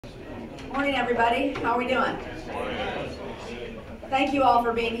Morning, everybody. How are we doing? Thank you all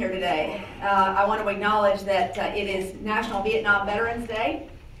for being here today. I want to acknowledge that it is National Vietnam Veterans Day,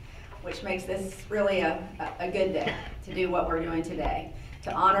 which makes this really a good day to do what we're doing today,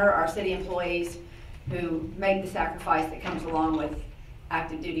 to honor our city employees who make the sacrifice that comes along with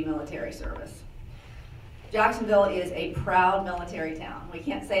active duty military service. Jacksonville is a proud military town. We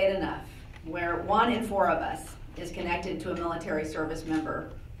can't say it enough, where 1 in 4 of us is connected to a military service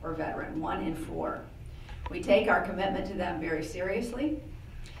member or veteran, 1 in 4. We take our commitment to them very seriously,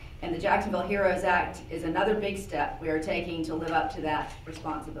 and the Jacksonville Heroes Act is another big step we are taking to live up to that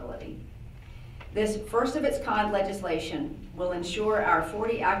responsibility. This first of its kind legislation will ensure our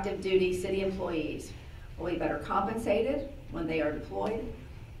 40 active duty city employees will be better compensated when they are deployed,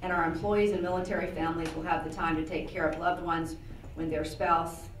 and our employees and military families will have the time to take care of loved ones when their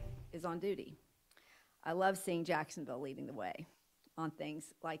spouse is on duty. I love seeing Jacksonville leading the way on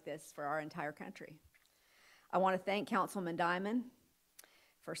things like this for our entire country. I want to thank Councilman Diamond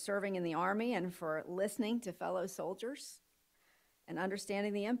for serving in the Army and for listening to fellow soldiers and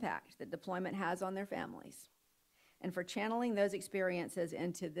understanding the impact that deployment has on their families, and for channeling those experiences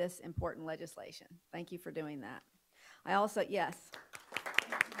into this important legislation. Thank you for doing that. I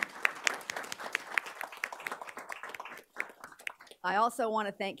also want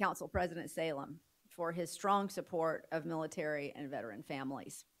to thank Council President Salem for his strong support of military and veteran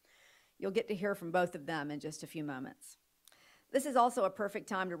families. You'll get to hear from both of them in just a few moments. This is also a perfect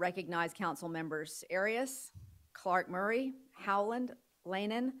time to recognize council members Arias, Clark Murray, Howland,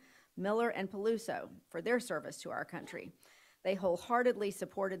 Lanin, Miller, and Peluso for their service to our country. They wholeheartedly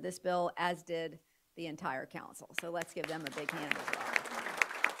supported this bill, as did the entire council. So let's give them a big hand as well.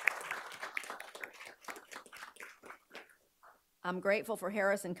 I'm grateful for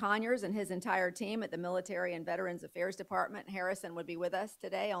Harrison Conyers and his entire team at the Military and Veterans Affairs Department. Harrison would be with us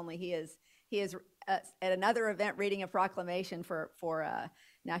today, only he is at another event reading a proclamation for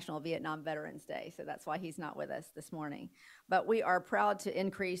National Vietnam Veterans Day, so that's why he's not with us this morning. But we are proud to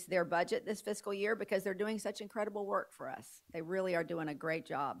increase their budget this fiscal year because they're doing such incredible work for us. They really are doing a great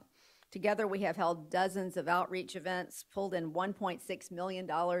job. Together, we have held dozens of outreach events, pulled in $1.6 million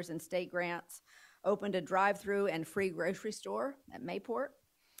in state grants, opened a drive-through and free grocery store at Mayport,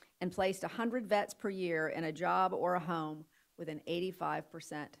 and placed 100 vets per year in a job or a home with an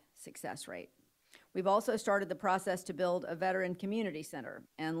 85% success rate. We've also started the process to build a veteran community center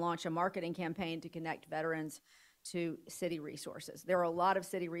and launch a marketing campaign to connect veterans to city resources. There are a lot of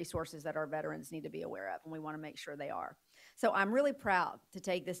city resources that our veterans need to be aware of, and we want to make sure they are. So I'm really proud to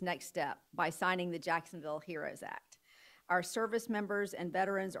take this next step by signing the Jacksonville Heroes Act. Our service members and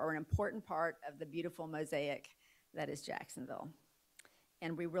veterans are an important part of the beautiful mosaic that is Jacksonville.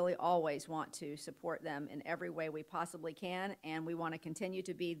 And we really always want to support them in every way we possibly can, and we want to continue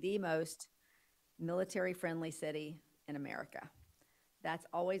to be the most military-friendly city in America. That's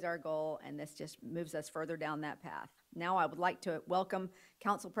always our goal, and this just moves us further down that path. Now I would like to welcome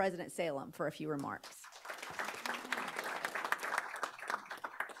Council President Salem for a few remarks.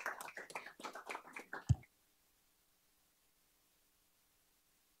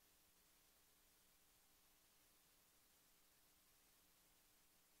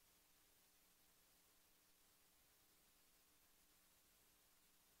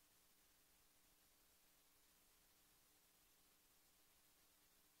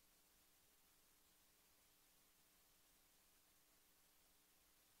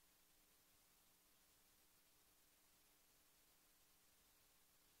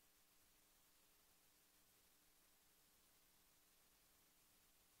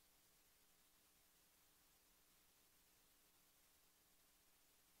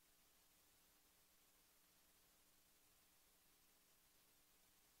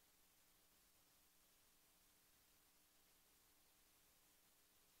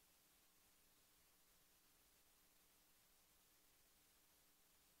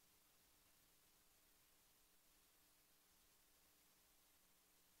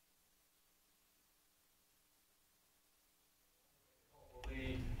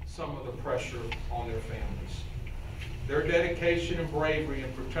 Some of the pressure on their families. Their dedication and bravery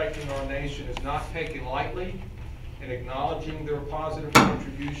in protecting our nation is not taken lightly, and acknowledging their positive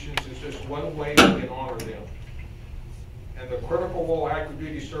contributions is just one way we can honor them. And the critical role active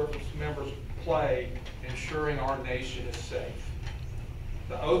duty service members play ensuring our nation is safe.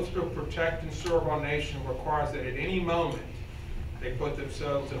 The oath to protect and serve our nation requires that at any moment they put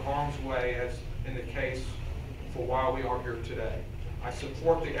themselves in harm's way, as in the case for why we are here today. I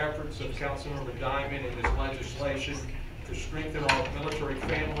support the efforts of Councilmember Diamond in this legislation to strengthen our military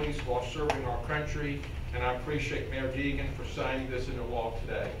families while serving our country, and I appreciate Mayor Deegan for signing this into law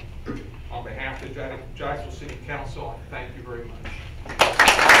today. Jacksonville City Council, and thank you very much.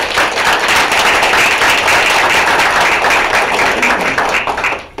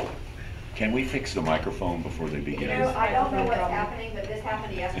 Can we fix the microphone before they begin? You know, I don't know what's happening, but this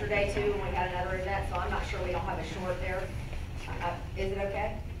happened yesterday too when we had another event, so I'm not sure we don't have a short there. Is it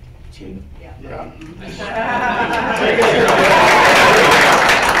okay? Yeah.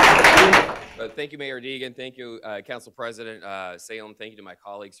 Thank you, Mayor Deegan. Thank you, Council President Salem. Thank you to my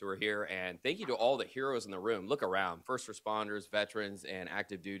colleagues who are here. And thank you to all the heroes in the room. Look around. First responders, veterans, and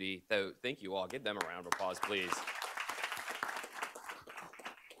active duty. So thank you all. Give them a round of applause, please.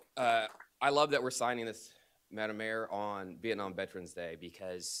 I love that we're signing this, Madam Mayor, on Vietnam Veterans Day,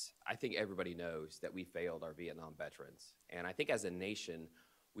 because I think everybody knows that we failed our Vietnam veterans. And I think as a nation,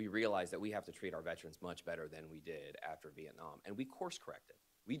 we realize that we have to treat our veterans much better than we did after Vietnam. And we course corrected.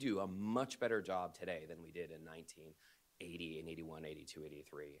 We do a much better job today than we did in 1980 and 81, 82,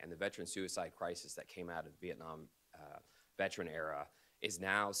 83. And the veteran suicide crisis that came out of the Vietnam veteran era is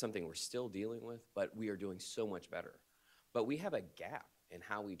now something we're still dealing with, but we are doing so much better. But we have a gap in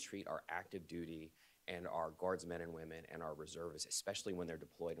how we treat our active duty and our guardsmen and women and our reservists, especially when they're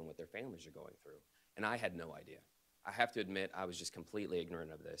deployed and what their families are going through. And I had no idea. I have to admit, I was just completely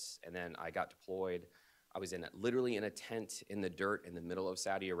ignorant of this. And then I got deployed. I was literally in a tent in the dirt in the middle of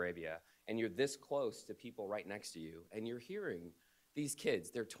Saudi Arabia, and you're this close to people right next to you, and you're hearing these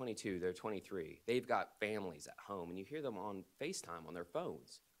kids, they're 22, they're 23, they've got families at home, and you hear them on FaceTime on their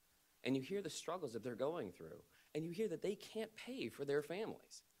phones, and you hear the struggles that they're going through, and you hear that they can't pay for their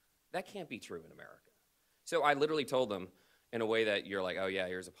families. That can't be true in America. So I literally told them in a way that you're like, oh yeah,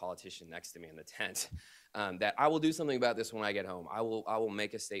 here's a politician next to me in the tent, that I will do something about this when I get home. I will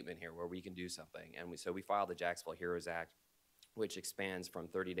make a statement here where we can do something. And so we filed the Jacksonville Heroes Act, which expands from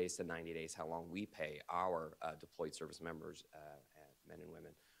 30 days to 90 days how long we pay our deployed service members, men and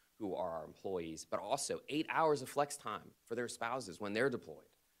women who are our employees, but also 8 hours of flex time for their spouses when they're deployed.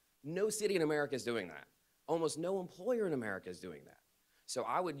 No city in America is doing that. Almost no employer in America is doing that. So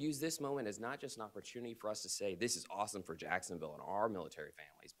I would use this moment as not just an opportunity for us to say, this is awesome for Jacksonville and our military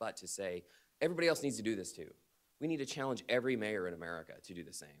families, but to say, everybody else needs to do this too. We need to challenge every mayor in America to do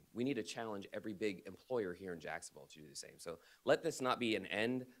the same. We need to challenge every big employer here in Jacksonville to do the same. So let this not be an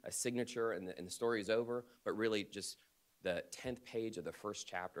end, a signature, and the story is over, but really just the 10th page of the first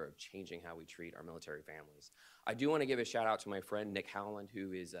chapter of changing how we treat our military families. I do want to give a shout out to my friend Nick Howland,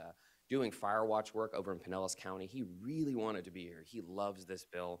 who is doing fire watch work over in Pinellas County. He really wanted to be here. He loves this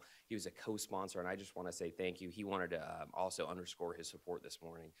bill. He was a co-sponsor, and I just want to say thank you. He wanted to also underscore his support this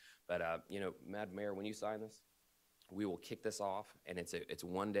morning. But you know, Madam Mayor, when you sign this, we will kick this off, and it's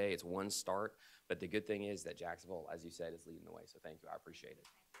one day, it's one start. But the good thing is that Jacksonville, as you said, is leading the way. So thank you. I appreciate it.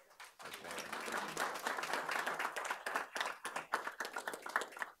 Thank you.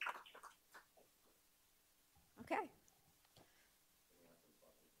 Okay.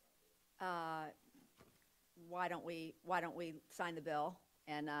 Why don't we sign the bill,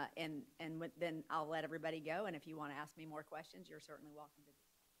 and then I'll let everybody go, and if you want to ask me more questions, you're certainly welcome to do.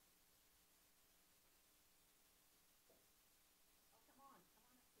 Oh, come on up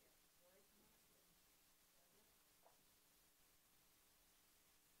here. Rory, come on up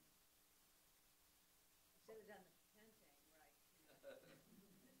here. Should have done the pen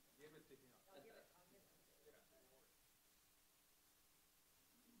thing, right? Give it to him. I'll give it.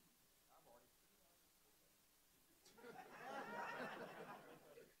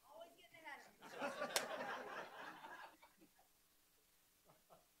 Always getting ahead of me.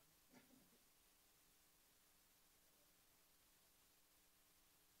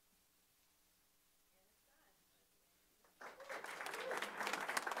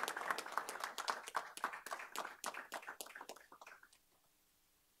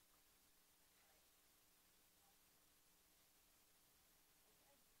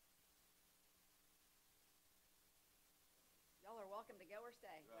 Y'all are welcome to go or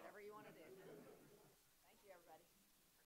stay, whatever you want to do.